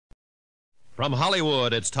From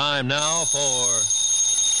Hollywood, it's time now for...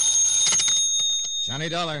 Johnny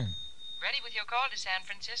Dollar. Ready with your call to San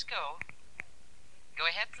Francisco. Go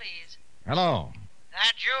ahead, please. Hello.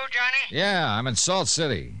 That you, Johnny? Yeah, I'm in Salt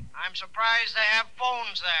City. I'm surprised they have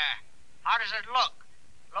phones there. How does it look?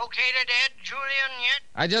 Located Ed Julian yet?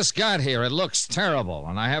 I just got here. It looks terrible,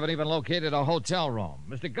 and I haven't even located a hotel room.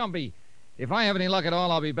 Mr. Gumby, if I have any luck at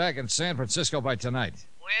all, I'll be back in San Francisco by tonight.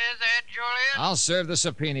 With Ed Julian? I'll serve the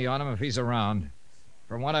subpoena on him if he's around.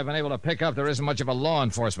 From what I've been able to pick up, there isn't much of a law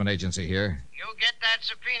enforcement agency here. You get that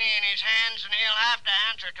subpoena in his hands, and he'll have to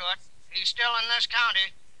answer to it. He's still in this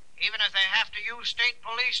county, even if they have to use state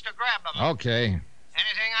police to grab him. Okay.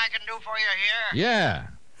 Anything I can do for you here? Yeah.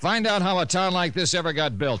 Find out how a town like this ever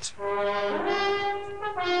got built.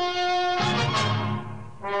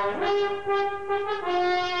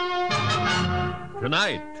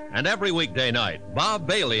 Tonight, and every weekday night, Bob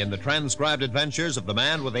Bailey in the transcribed adventures of the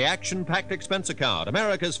man with the action-packed expense account,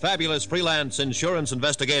 America's fabulous freelance insurance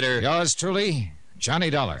investigator. Yours truly,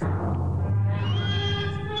 Johnny Dollar.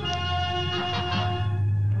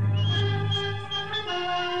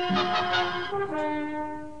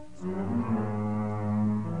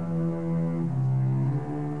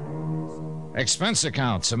 Expense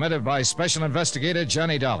account submitted by Special Investigator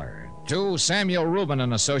Johnny Dollar to Samuel Rubin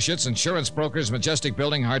and Associates, Insurance Brokers, Majestic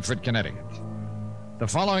Building, Hartford, Connecticut. The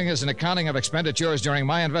following is an accounting of expenditures during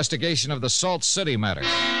my investigation of the Salt City matter.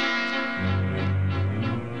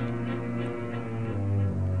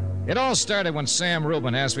 It all started when Sam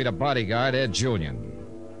Rubin asked me to bodyguard Ed Julian.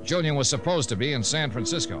 Julian was supposed to be in San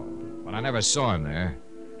Francisco, but I never saw him there.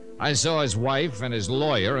 I saw his wife and his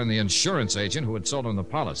lawyer and the insurance agent who had sold him the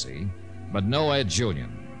policy, but no Ed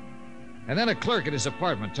Julian. And then a clerk at his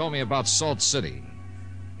apartment told me about Salt City.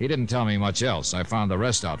 He didn't tell me much else. I found the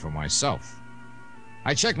rest out for myself.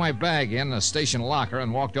 I checked my bag in the station locker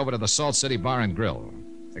and walked over to the Salt City Bar and Grill.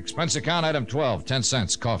 Expense account item 12, 10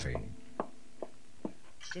 cents, coffee.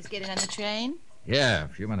 Just getting on the train? Yeah, a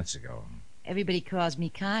few minutes ago. Everybody calls me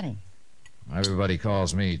Connie. Everybody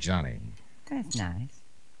calls me Johnny. That's nice.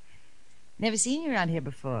 Never seen you around here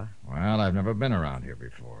before. Well, I've never been around here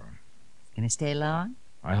before. Gonna stay long?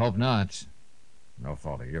 I hope not. No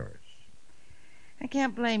fault of yours. I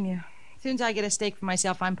can't blame you. As soon as I get a steak for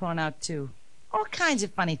myself, I'm pulling out, too. All kinds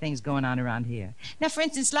of funny things going on around here. Now, for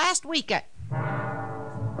instance, last week hello,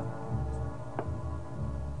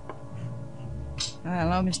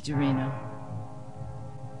 Mr. Reno.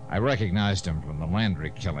 I recognized him from the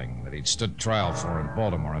Landry killing that he'd stood trial for in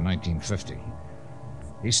Baltimore in 1950.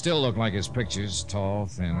 He still looked like his pictures, tall,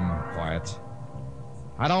 thin, quiet.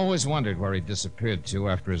 I'd always wondered where he disappeared to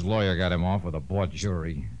after his lawyer got him off with a bought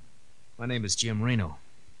jury. My name is Jim Reno.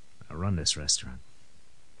 I run this restaurant.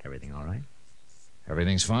 Everything all right?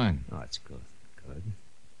 Everything's fine. Oh, that's good. Good.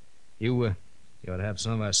 You ought to have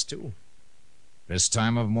some of our stew. This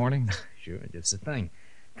time of morning? Sure, just the thing.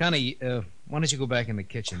 Connie, why don't you go back in the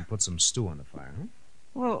kitchen and put some stew on the fire, huh?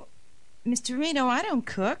 Well, Mr. Reno, I don't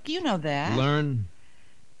cook. You know that. Learn.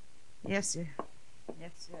 Yes, sir.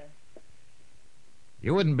 Yes, sir.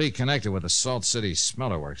 You wouldn't be connected with the Salt City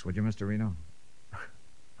Smeller Works, would you, Mr. Reno?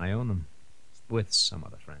 I own them. With some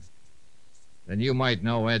other friend. Then you might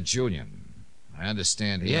know Ed Julian. I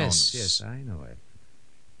understand he owns... Yes, I know Ed.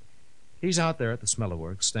 He's out there at the Smeller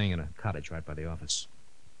Works, staying in a cottage right by the office.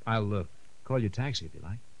 I'll call your taxi if you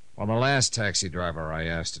like. Well, the last taxi driver I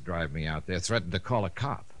asked to drive me out there threatened to call a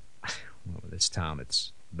cop. Well, in this town,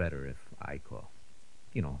 it's better if I call.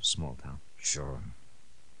 You know, small town. Sure.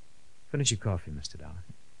 Finish your coffee, Mr. Dollar.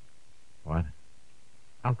 What?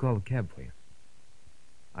 I'll call a cab for you.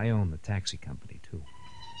 I own the taxi company, too.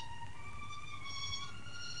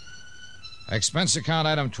 Expense account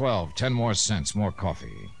item 12, 10 more cents, more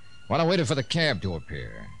coffee. While I waited for the cab to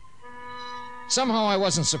appear. Somehow I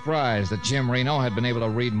wasn't surprised that Jim Reno had been able to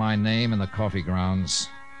read my name in the coffee grounds.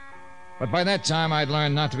 But by that time, I'd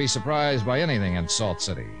learned not to be surprised by anything in Salt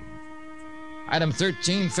City. Item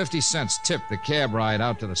 13, 50 cents tip. The cab ride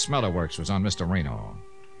out to the Smeller Works was on Mr. Reno.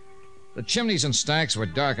 The chimneys and stacks were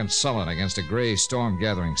dark and sullen against a gray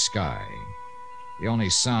storm-gathering sky. The only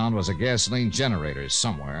sound was a gasoline generator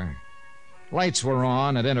somewhere. Lights were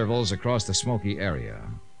on at intervals across the smoky area.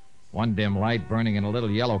 One dim light burning in a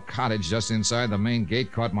little yellow cottage just inside the main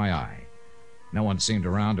gate caught my eye. No one seemed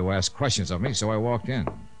around to ask questions of me, so I walked in.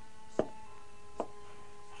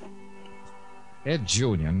 Ed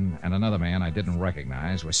Julian and another man I didn't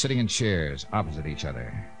recognize were sitting in chairs opposite each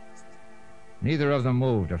other. Neither of them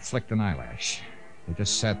moved or flicked an eyelash. They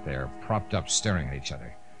just sat there, propped up, staring at each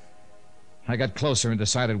other. I got closer and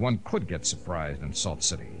decided one could get surprised in Salt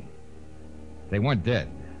City. They weren't dead.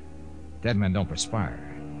 Dead men don't perspire.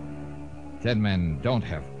 Dead men don't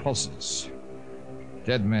have pulses.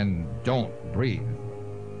 Dead men don't breathe.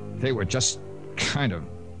 They were just kind of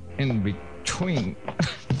in between.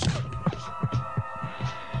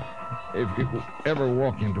 If you ever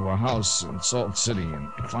walk into a house in Salt City and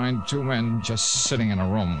find two men just sitting in a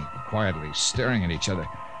room, quietly staring at each other,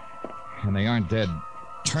 and they aren't dead,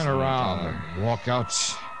 turn around and walk out.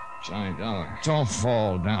 Johnny Dollar. Don't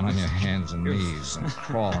fall down on your hands and knees and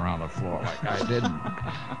crawl around the floor like I did.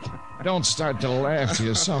 Don't start to laugh to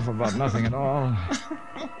yourself about nothing at all.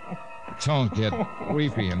 Don't get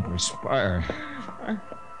weepy and perspire.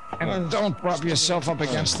 And don't prop yourself up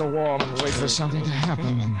against the wall and wait for something to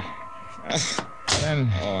happen.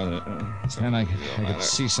 Then I could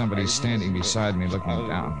see somebody standing beside me looking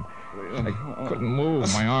down. I couldn't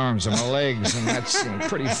move my arms or my legs, and that seemed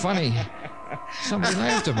pretty funny. Somebody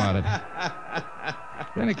laughed about it.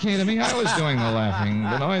 Then it came to me I was doing the laughing.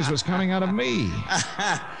 The noise was coming out of me.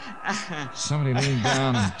 Somebody leaned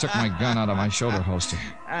down and took my gun out of my shoulder holster.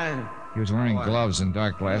 He was wearing gloves and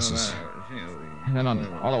dark glasses. And then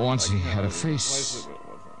all at once he had a face.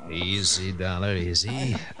 Easy, Dollar,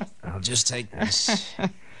 easy. I'll just take this.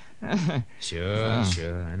 Sure.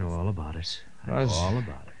 I know all about it. All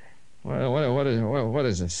about it. What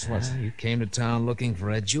is this? You came to town looking for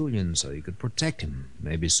Ed Julian so you could protect him.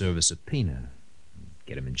 Maybe serve a subpoena.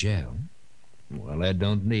 Get him in jail. Well, Ed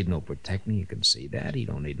don't need no protecting. You can see that. He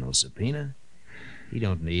don't need no subpoena. He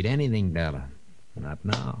don't need anything, Dollar. Not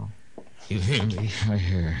now. You hear me? I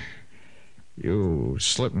hear. You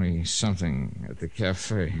slipped me something at the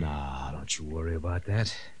cafe. Nah, don't you worry about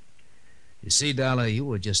that. You see, Dollar, you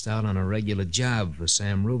were just out on a regular job for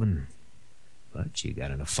Sam Rubin. But you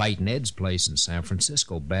got in a fight in Ed's place in San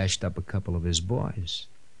Francisco, bashed up a couple of his boys.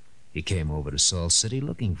 You came over to Salt City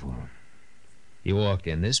looking for him. You walked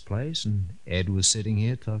in this place, and Ed was sitting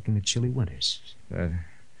here talking to Chili Winters. That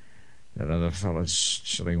other fellow's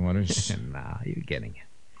Chili Winters? Nah, you're getting it.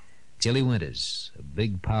 Chili Winters, a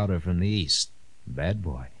big powder from the East. Bad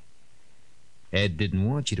boy. Ed didn't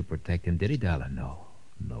want you to protect him, did he, Dollar?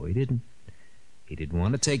 No, he didn't. He didn't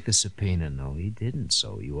want to take the subpoena. No, he didn't.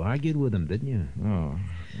 So you argued with him, didn't you? No.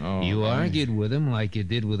 You argued with him like you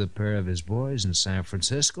did with a pair of his boys in San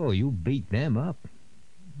Francisco. You beat them up.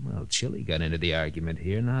 Well, Chili got into the argument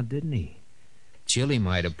here now, didn't he? Chili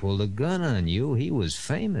might have pulled a gun on you. He was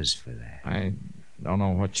famous for that. I don't know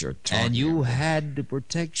what you're talking about. And you had to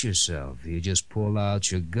protect yourself. You just pulled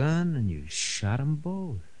out your gun and you shot them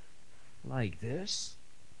both. Like this.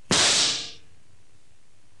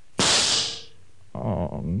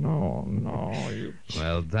 Oh, no.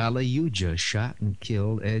 Well, Dollar, you just shot and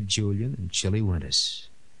killed Ed Julian and Chili Winters.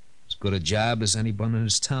 As good a job as anyone in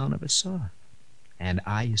this town ever saw. And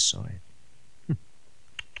I saw it.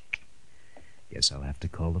 Guess I'll have to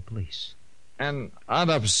call the police. An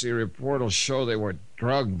autopsy report will show they were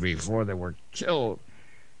drugged before they were killed.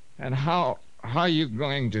 And how are you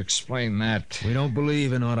going to explain that? We don't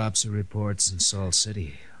believe in autopsy reports in Salt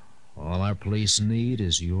City. All our police need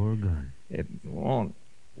is your gun. It won't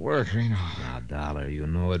work, Reno. Now, Dollar, you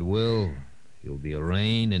know it will. You'll be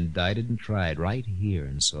arraigned, indicted, and tried right here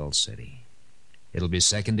in Salt City. It'll be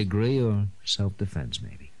second degree or self-defense,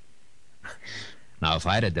 maybe. Now, if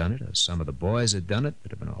I'd have done it, or some of the boys had done it,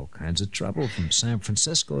 there'd have been all kinds of trouble from San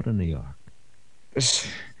Francisco to New York. This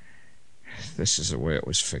is the way it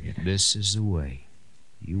was figured. This is the way.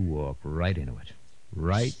 You walk right into it.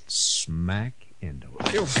 Right smack into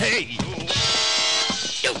it. Hey!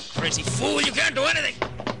 You crazy fool! You can't do anything!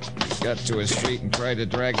 He got to his feet and tried to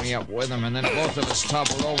drag me up with him, and then both of us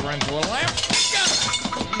toppled over into a lamp.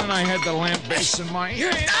 And then I had the lamp base in my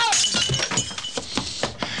hand.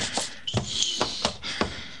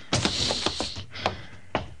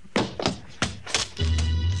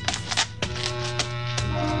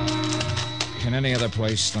 In any other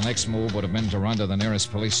place, the next move would have been to run to the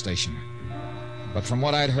nearest police station. But from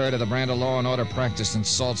what I'd heard of the brand of law and order practiced in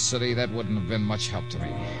Salt City, that wouldn't have been much help to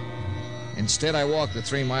me. Instead, I walked the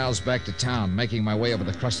 3 miles back to town, making my way over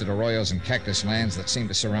the crusted arroyos and cactus lands that seemed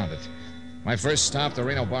to surround it. My first stop, the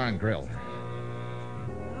Reno Bar and Grill.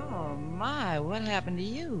 Oh, my, what happened to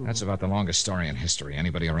you? That's about the longest story in history.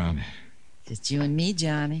 Anybody around? Just you and me,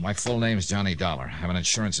 Johnny. My full name's Johnny Dollar. I'm an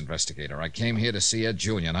insurance investigator. I came here to see Ed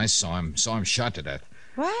Julian. I saw him shot to death.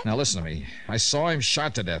 What? Now, listen to me. I saw him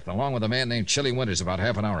shot to death, along with a man named Chili Winters about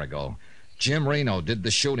half an hour ago. Jim Reno did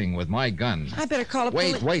the shooting with my gun. I better call a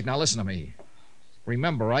police... Wait, now listen to me.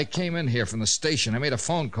 Remember, I came in here from the station. I made a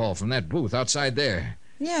phone call from that booth outside there.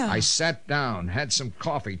 Yeah. I sat down, had some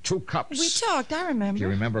coffee, 2 cups. We talked, I remember. Do you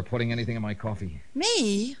remember putting anything in my coffee?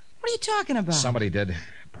 Me? What are you talking about? Somebody did.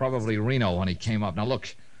 Probably Reno when he came up. Now,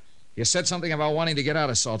 look, You said something about wanting to get out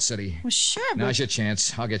of Salt City. Well, sure, but... Now's your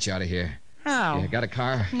chance. I'll get you out of here. How? You got a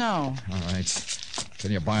car? No. All right.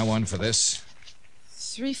 Can you buy one for this?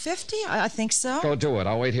 $350? I think so. Go do it.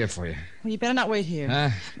 I'll wait here for you. Well, you better not wait here. Huh?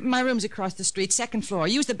 My room's across the street, second floor.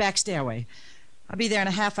 Use the back stairway. I'll be there in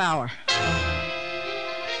a half hour.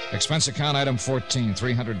 Expense account item 14,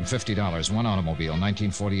 $350. One automobile,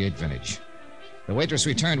 1948 vintage. The waitress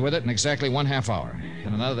returned with it in exactly 1/2 hour.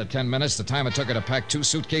 In another 10 minutes, the time it took her to pack 2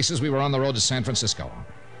 suitcases, we were on the road to San Francisco.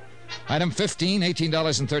 Item 15,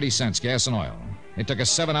 $18.30, gas and oil. It took us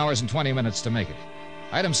 7 hours and 20 minutes to make it.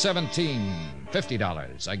 Item 17,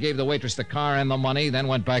 $50. I gave the waitress the car and the money, then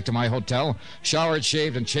went back to my hotel, showered,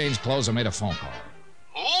 shaved, and changed clothes and made a phone call.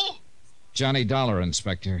 Who? Johnny Dollar,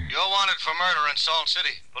 Inspector. You're wanted for murder in Salt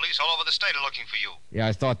City. Police all over the state are looking for you. Yeah,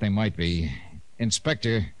 I thought they might be.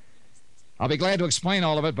 Inspector, I'll be glad to explain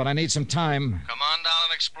all of it, but I need some time. Come on down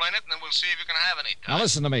and explain it, and then we'll see if you can have any time. Now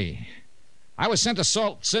listen to me. I was sent to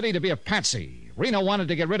Salt City to be a patsy. Reno wanted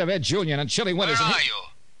to get rid of Ed Julian and Chili Winters. Where are you?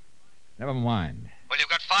 Never mind. Well, you've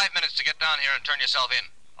got 5 minutes to get down here and turn yourself in.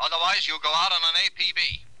 Otherwise, you'll go out on an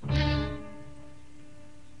APB.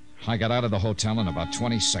 I got out of the hotel in about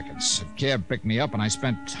 20 seconds. A cab picked me up, and I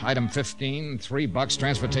spent item 15, $3,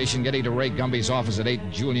 transportation getting to Ray Gumby's office at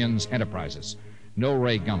 8 Julian's Enterprises. No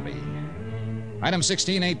Ray Gumby. Item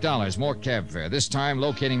 16, $8, more cab fare. This time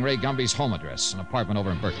locating Ray Gumby's home address, an apartment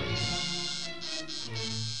over in Berkeley.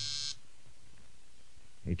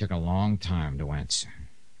 He took a long time to answer.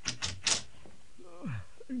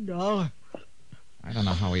 Dollar. I don't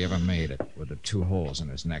know how he ever made it with the 2 holes in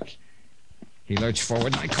his neck. He lurched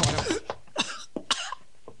forward and I caught him.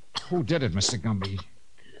 Who did it, Mr. Gumby?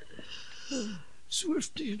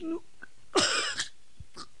 Swifty and Luke.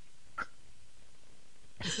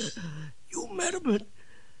 You met him at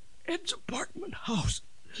Ed's apartment house.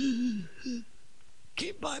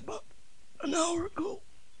 Came by about an hour ago.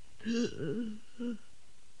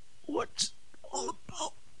 What's all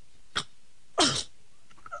about?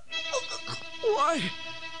 Why,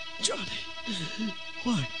 Johnny?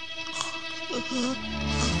 Why?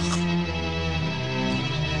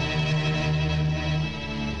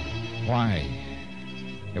 Why?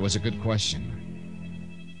 It was a good question.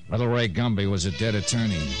 Little Ray Gumby was a dead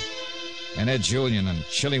attorney. And Ed Julian and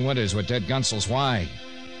Chili Winters were dead gunsels. Why?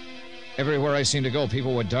 Everywhere I seemed to go,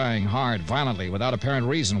 people were dying hard, violently, without apparent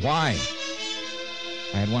reason. Why?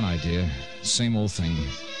 I had one idea. Same old thing.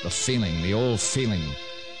 The feeling, the old feeling.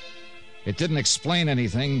 It didn't explain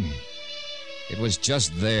anything. It was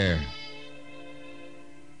just there.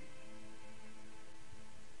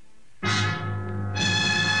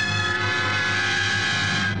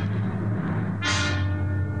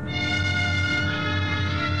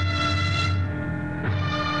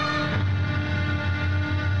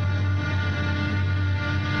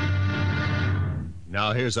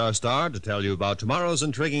 Now here's our star to tell you about tomorrow's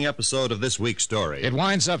intriguing episode of this week's story. It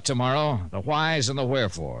winds up tomorrow, the whys and the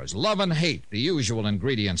wherefores. Love and hate, the usual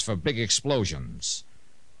ingredients for big explosions.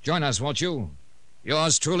 Join us, won't you?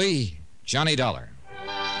 Yours truly, Johnny Dollar.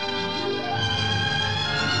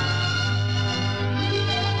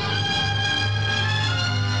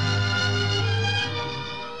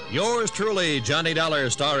 Yours truly, Johnny Dollar,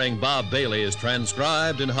 starring Bob Bailey, is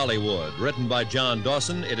transcribed in Hollywood. Written by John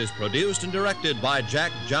Dawson, it is produced and directed by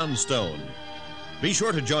Jack Johnstone. Be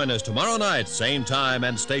sure to join us tomorrow night, same time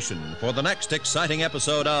and station, for the next exciting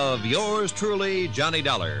episode of Yours truly, Johnny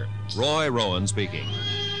Dollar. Roy Rowan speaking.